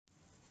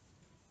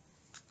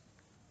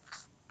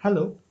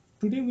Hello,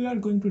 today we are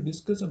going to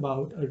discuss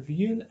about a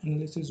real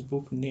analysis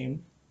book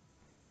named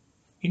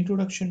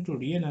Introduction to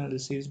Real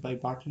Analysis by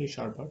Bartle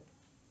Sherbert.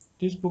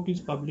 This book is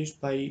published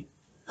by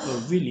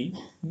Willy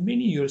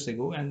many years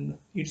ago, and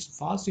its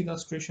fast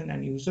illustration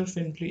and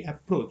user-friendly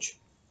approach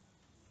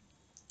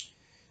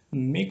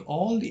make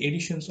all the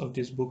editions of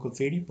this book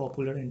very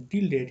popular, and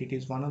till date it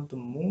is one of the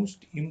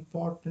most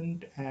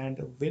important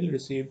and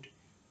well-received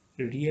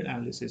real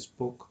analysis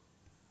book.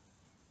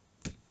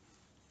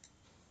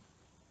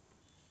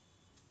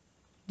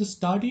 The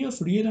study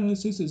of real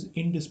analysis is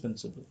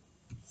indispensable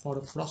for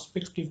a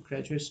prospective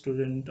graduate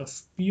student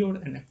of pure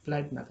and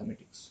applied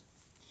mathematics.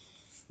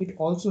 It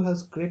also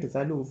has great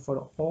value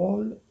for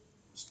all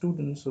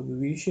students who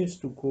wishes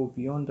to go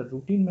beyond the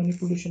routine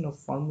manipulation of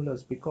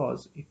formulas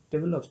because it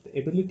develops the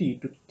ability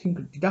to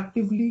think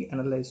deductively,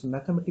 analyze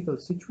mathematical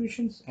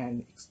situations,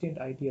 and extend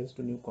ideas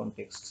to new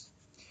contexts.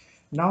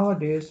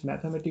 Nowadays,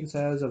 mathematics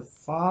has a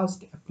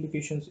vast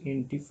applications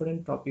in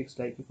different topics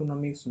like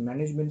economics,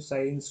 management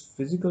science,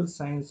 physical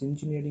science,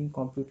 engineering,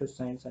 computer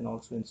science, and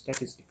also in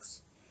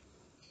statistics.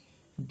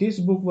 This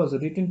book was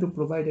written to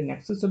provide an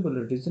accessible,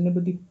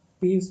 reasonably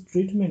paced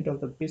treatment of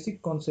the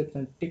basic concepts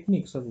and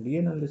techniques of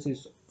real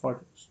analysis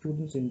for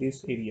students in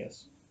these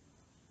areas.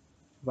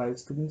 While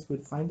students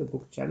will find the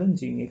book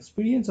challenging,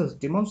 experience has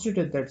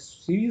demonstrated that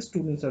serious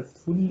students are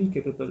fully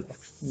capable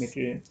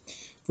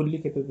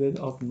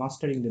of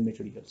mastering the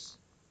materials.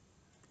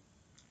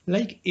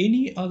 Like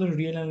any other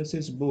real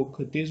analysis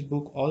book, this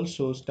book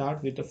also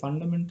starts with the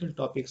fundamental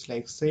topics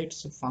like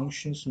sets,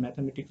 functions,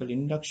 mathematical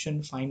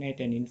induction, finite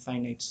and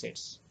infinite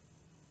sets.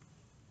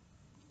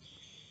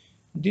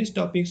 These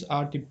topics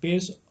are the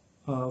base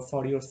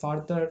for your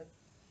further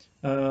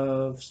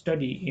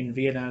study in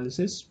real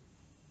analysis.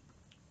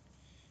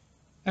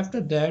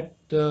 After that,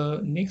 the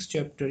next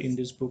chapter in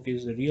this book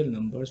is the real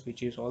numbers,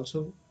 which is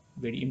also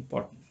very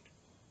important.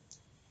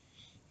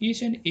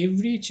 Each and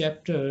every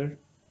chapter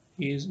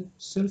is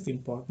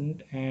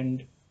self-important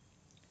and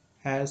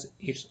has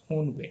its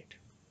own weight.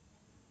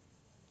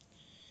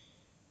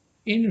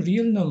 In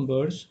real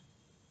numbers,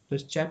 the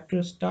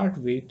chapters start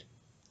with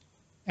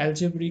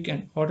algebraic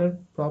and order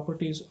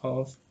properties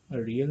of a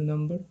real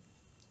number,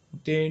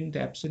 then the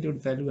absolute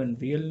value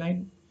and real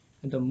line,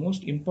 and the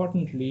most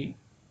importantly,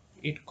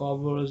 it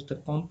covers the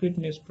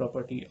completeness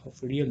property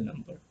of real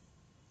number.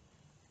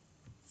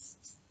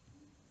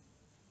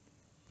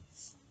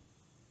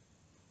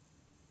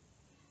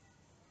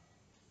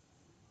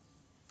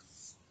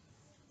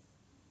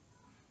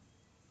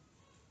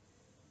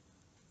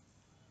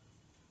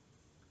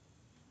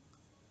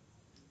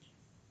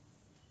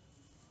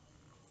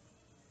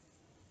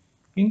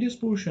 In this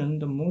portion,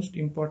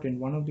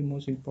 one of the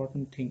most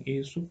important thing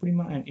is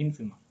suprema and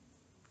infima.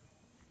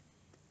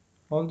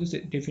 All these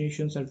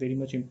definitions are very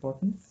much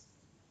important,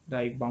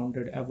 like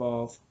bounded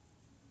above,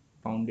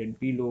 bounded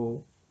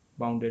below,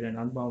 bounded and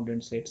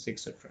unbounded sets,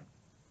 etc.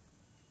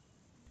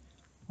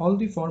 All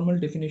the formal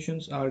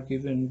definitions are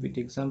given with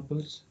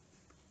examples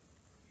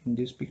in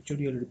this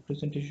pictorial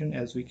representation.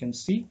 As we can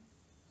see,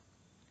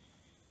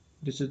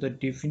 this is the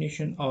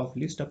definition of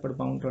least upper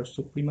bound or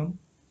supremum,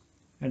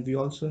 and we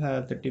also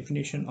have the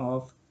definition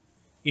of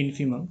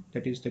infimum,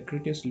 that is the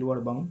greatest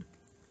lower bound.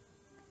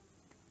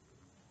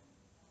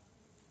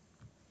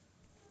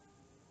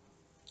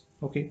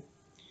 Okay,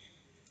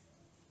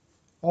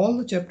 all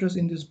the chapters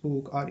in this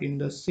book are in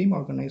the same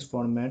organized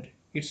format.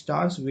 It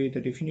starts with the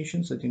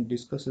definitions and then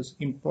discusses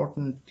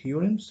important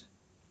theorems,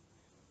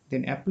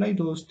 then apply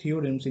those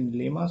theorems in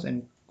lemmas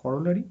and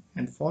corollary,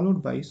 and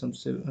followed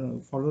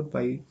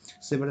by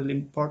several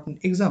important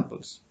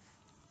examples.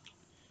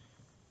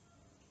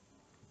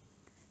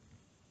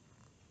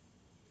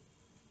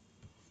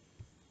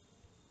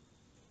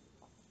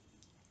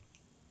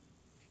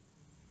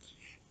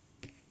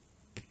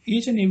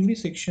 Each and every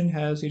section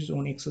has its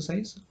own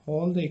exercise.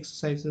 All the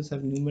exercises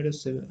have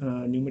numerous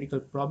numerical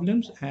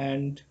problems,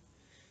 and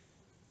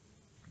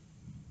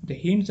the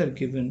hints are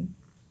given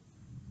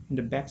in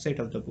the back side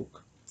of the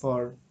book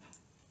for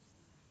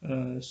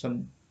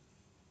some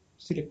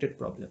selected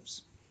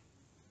problems.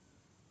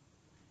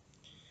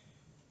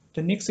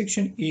 The next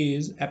section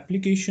is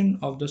application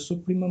of the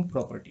supremum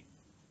property.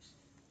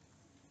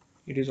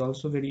 It is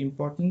also very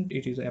important.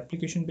 It is an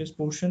application based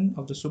portion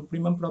of the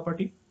supremum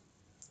property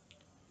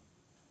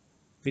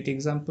with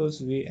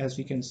examples as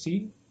we can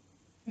see,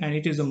 and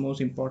it is the most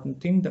important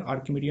thing. The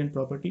Archimedean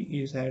property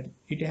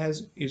it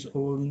has its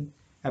own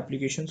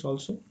applications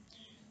also.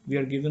 We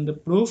are given the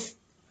proof,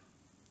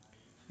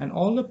 and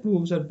all the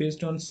proofs are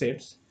based on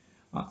sets,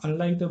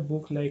 unlike the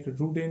book like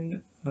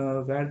Rudin,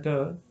 where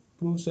the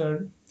proofs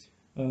are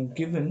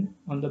given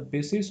on the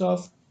basis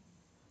of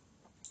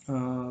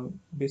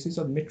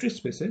metric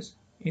spaces.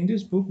 In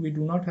this book, we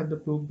do not have the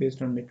proof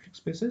based on metric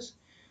spaces.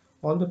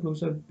 All the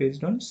proofs are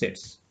based on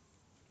sets.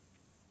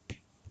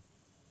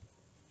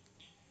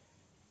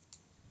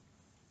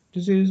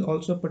 This is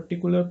also a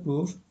particular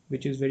proof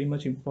which is very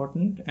much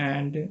important,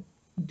 and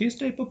this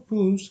type of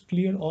proofs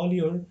clear all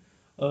your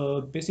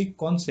basic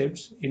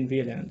concepts in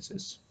real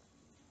analysis.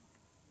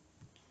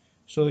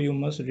 So you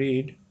must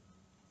read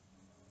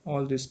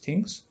all these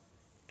things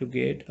to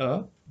get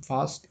a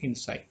vast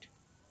insight.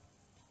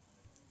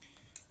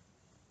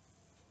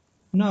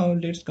 Now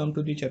let's come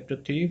to the chapter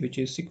 3, which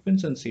is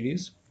sequence and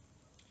series.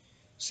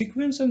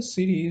 Sequence and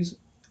series,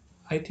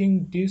 I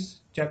think this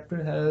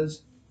chapter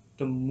has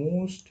the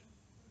most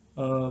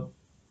uh,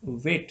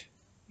 weight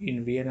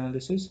in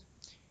reanalysis.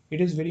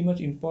 It is very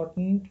much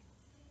important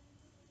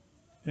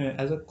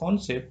as a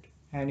concept,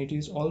 and it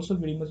is also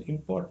very much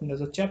important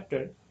as a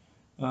chapter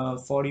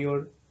for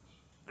your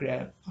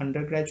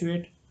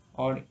undergraduate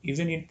or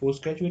even in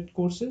postgraduate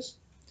courses,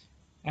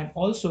 and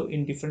also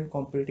in different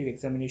competitive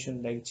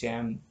examinations like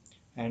JAM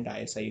and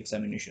ISI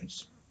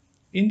examinations.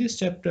 In this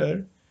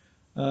chapter,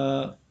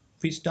 uh,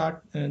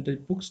 the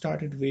book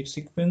started with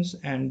sequence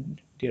and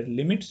their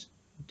limits,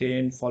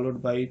 then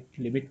followed by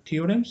limit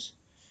theorems,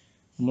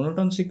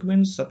 monotone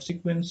sequence,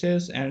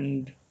 subsequences,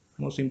 and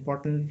most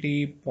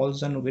importantly,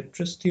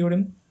 Paulson-Weierstrass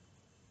theorem.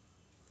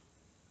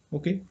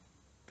 Okay,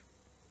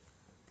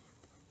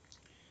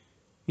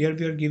 here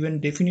we are given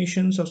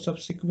definitions of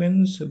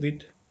subsequence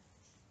with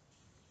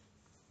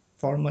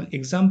formal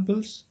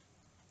examples.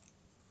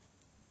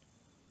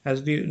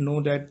 As we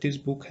know that this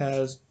book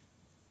has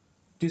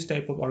this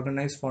type of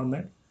organized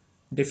format: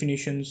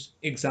 definitions,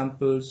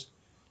 examples,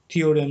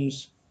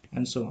 theorems,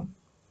 and so on.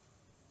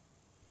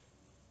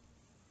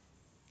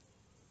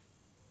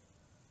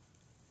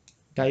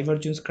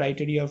 Divergence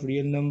criteria of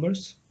real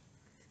numbers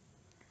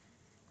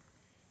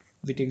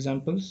with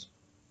examples,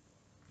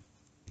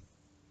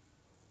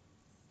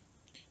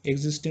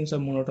 existence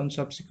of monotone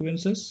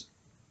subsequences,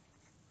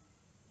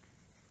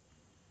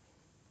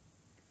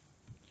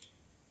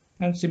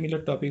 and similar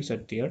topics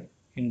are there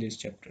in this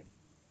chapter.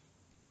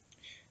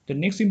 The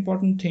next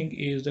important thing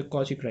is the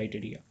Cauchy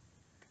criteria.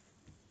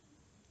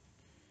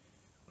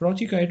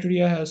 Cauchy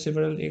criteria has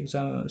several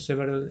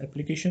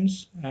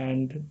applications,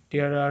 and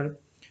there are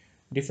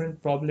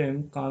different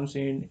problem comes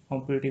in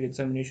competitive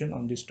examination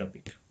on this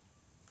topic.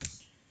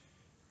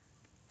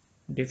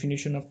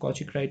 Definition of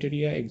Cauchy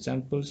criteria,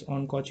 examples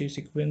on Cauchy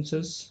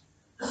sequences,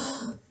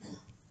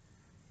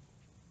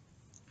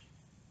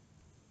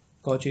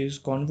 Cauchy's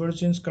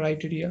convergence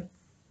criteria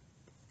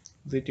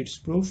with its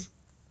proof,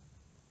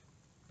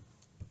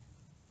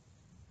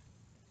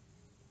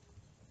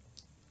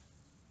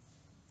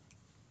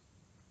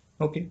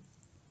 okay.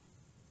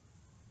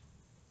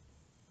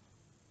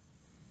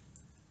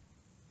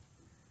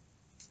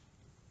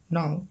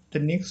 Now the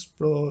next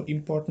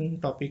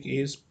important topic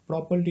is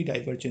properly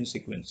divergent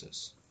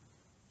sequences.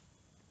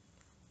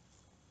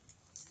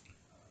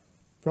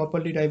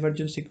 Properly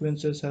divergent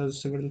sequences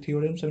has several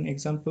theorems and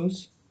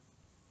examples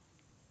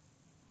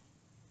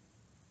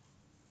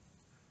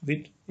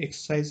with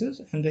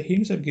exercises, and the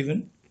hints are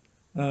given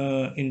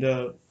in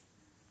the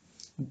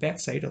back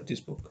side of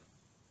this book.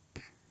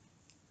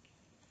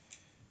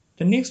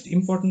 The next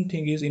important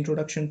thing is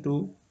introduction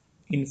to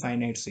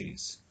infinite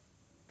series.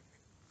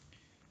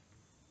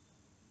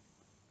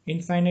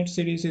 Infinite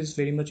series is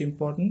very much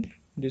important.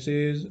 This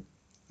is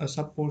a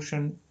sub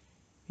portion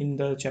in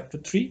the chapter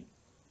 3.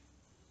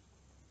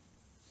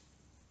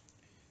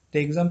 The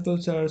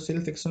examples are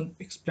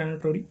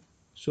self-explanatory,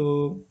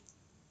 so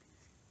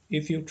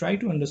if you try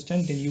to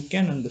understand, then you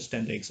can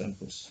understand the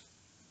examples.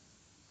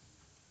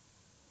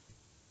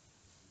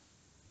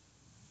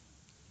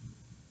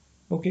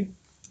 Okay,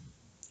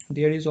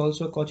 there is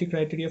also a Cauchy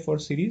criteria for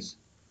series.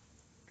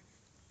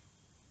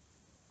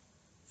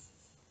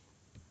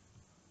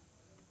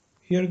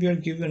 Here we are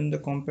given the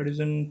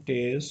comparison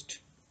test.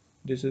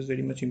 This is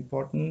very much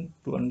important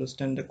to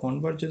understand the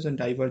convergence and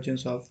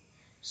divergence of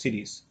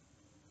series.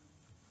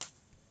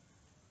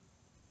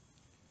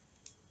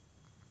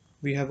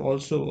 We have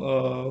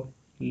also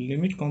a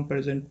limit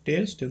comparison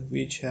test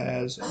which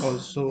has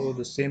also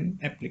the same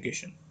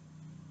application.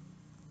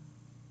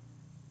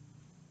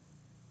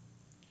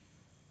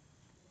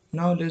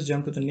 Now let's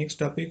jump to the next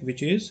topic,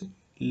 which is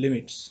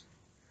limits.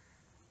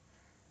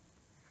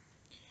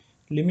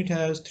 Limit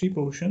has three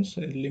portions: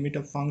 limit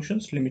of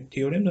functions, limit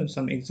theorems, and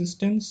some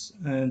existence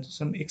and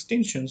some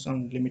extensions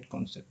on limit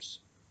concepts.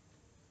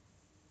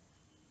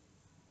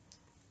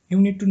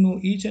 You need to know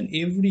each and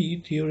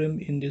every theorem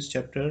in this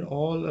chapter.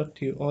 All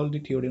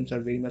the theorems are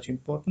very much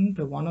important.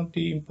 One of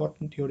the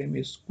important theorem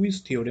is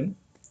squeeze theorem.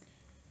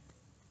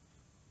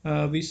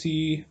 We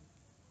see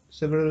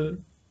several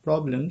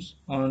problems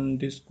on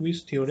this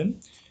squeeze theorem,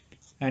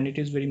 and it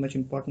is very much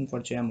important for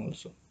JAM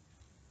also.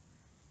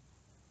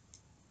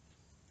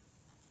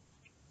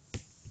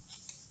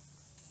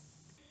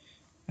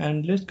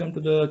 And let's come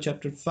to the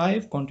chapter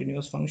 5,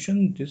 continuous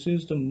function. This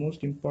is the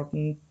most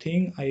important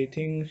thing. I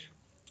think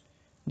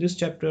this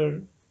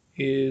chapter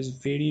is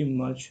very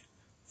much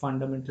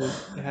fundamental.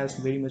 It has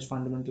very much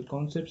fundamental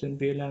concepts in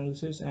real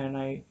analysis, and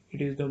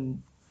it is the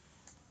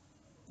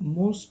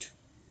most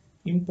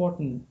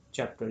important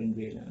chapter in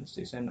real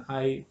analysis, and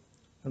I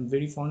am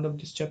very fond of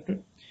this chapter.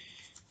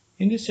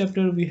 In this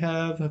chapter, we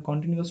have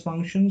continuous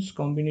functions,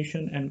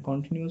 combination and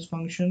continuous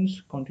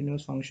functions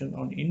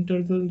on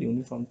interval,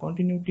 uniform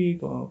continuity,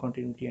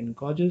 continuity and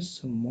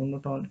Gauges,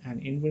 monotone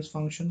and inverse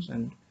functions,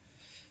 and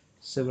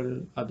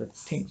several other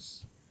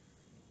things.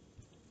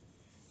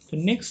 The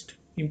next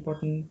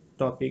important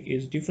topic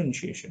is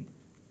differentiation.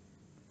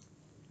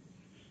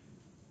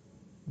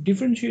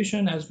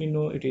 Differentiation, as we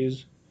know, it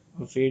is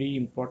a very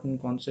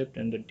important concept,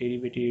 and the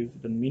derivative,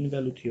 the mean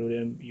value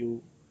theorem,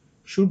 you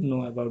should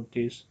know about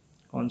these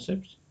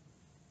concepts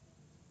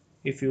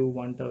if you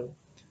want a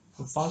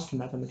vast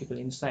mathematical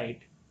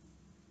insight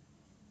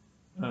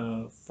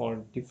for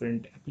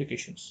different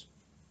applications.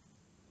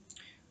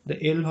 The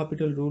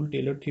L-Hopital rule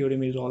Taylor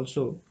theorem is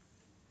also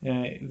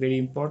very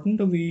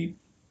important. We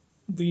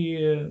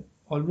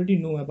already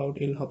know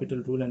about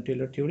L-Hopital rule and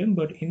Taylor theorem,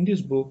 but in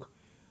this book,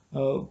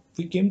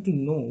 we came to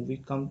know we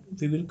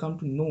will come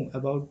to know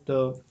about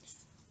the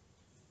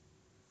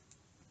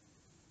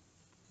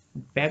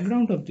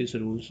background of these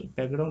rules,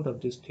 background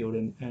of this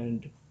theorem,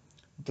 and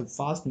the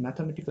vast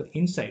mathematical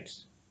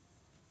insights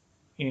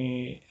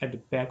at the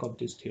back of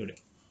this theorem.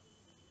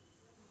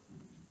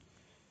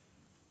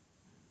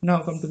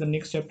 Now come to the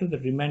next chapter, the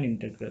Riemann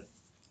integral.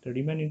 The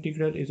Riemann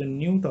integral is a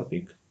new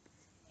topic.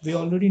 We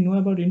already know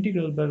about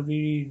integral, but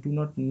we do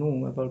not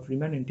know about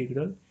Riemann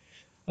integral.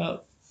 Uh,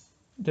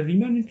 the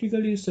Riemann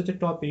integral is such a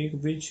topic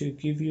which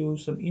give you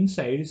some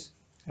insights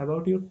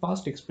about your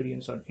past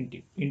experience on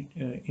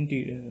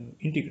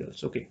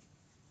integrals, okay,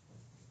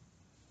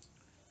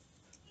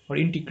 or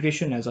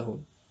integration as a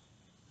whole.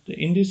 So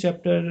in this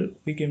chapter,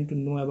 we came to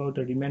know about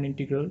the Riemann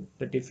integral,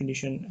 the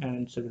definition,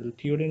 and several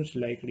theorems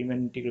like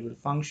Riemann integrable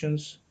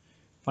functions,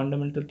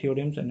 fundamental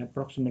theorems, and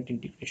approximate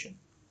integration.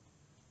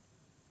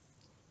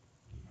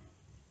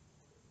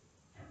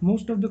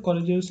 Most of the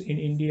colleges in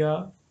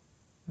India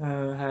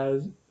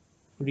has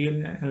real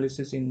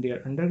analysis in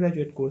their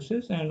undergraduate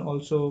courses and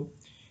also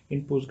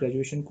in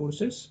post-graduation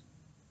courses.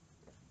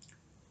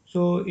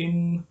 So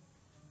in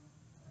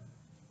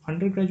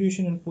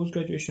undergraduation and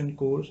post-graduation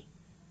course,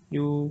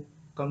 you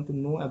come to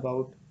know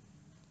about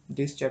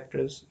these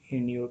chapters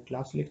in your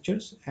class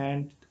lectures,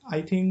 and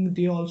I think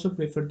they also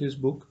prefer this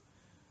book.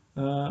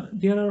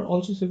 There are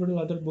also several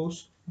other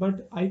books,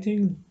 but I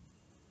think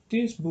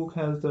this book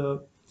has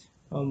the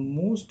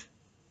most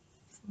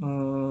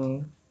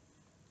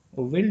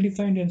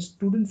well-defined and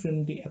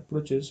student-friendly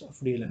approaches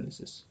of real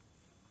analysis.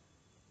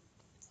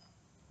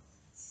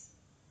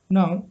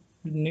 Now,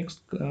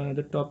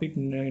 the topic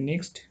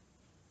next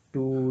to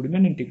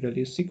Riemann integral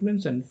is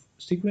sequence and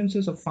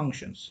sequences of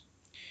functions.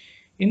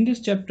 In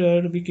this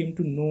chapter, we came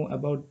to know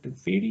about the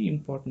very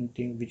important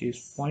thing, which is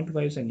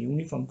pointwise and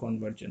uniform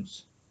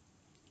convergence.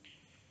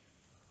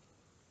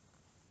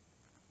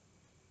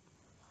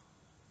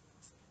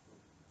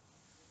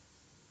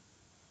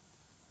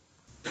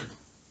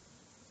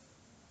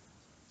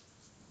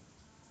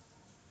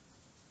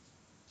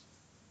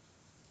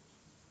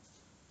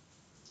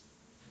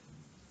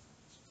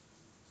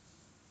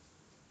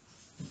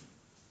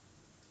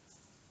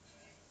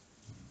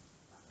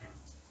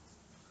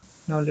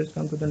 Now let's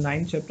come to the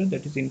ninth chapter,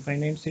 that is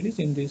infinite series.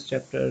 In this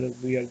chapter,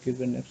 we are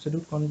given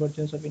absolute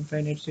convergence of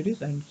infinite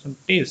series and some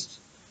tests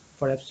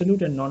for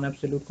absolute and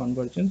non-absolute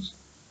convergence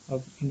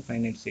of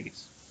infinite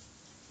series.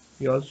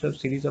 We also have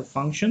series of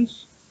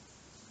functions,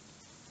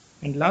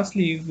 and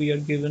lastly, we are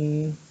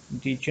given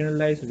the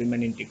generalized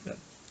Riemann integral.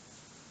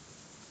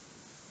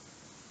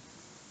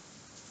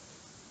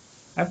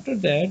 After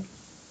that,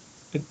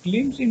 the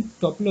glimpse in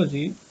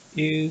topology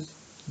is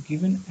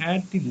given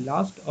at the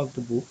last of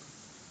the book,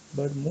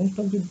 but most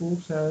of the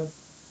books have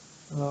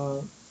uh,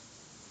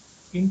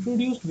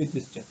 introduced with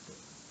this chapter,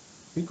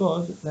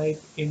 because like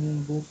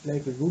in books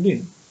like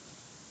Rudin,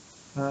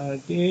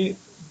 they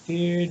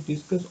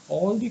discuss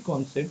all the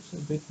concepts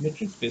with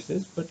metric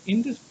spaces, but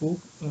in this book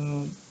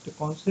the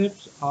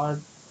concepts are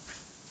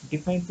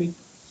defined with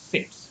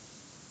sets.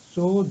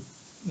 So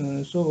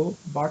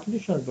Bartle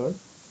Sherbert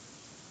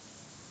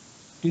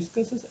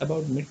discusses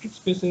about metric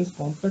spaces,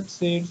 compact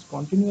sets,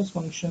 continuous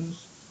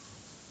functions,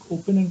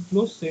 open and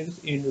closed sets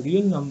in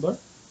real number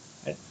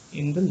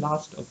in the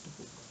last of the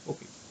book.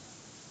 Okay,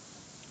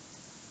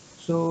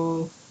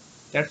 so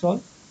that's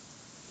all.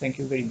 Thank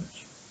you very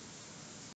much.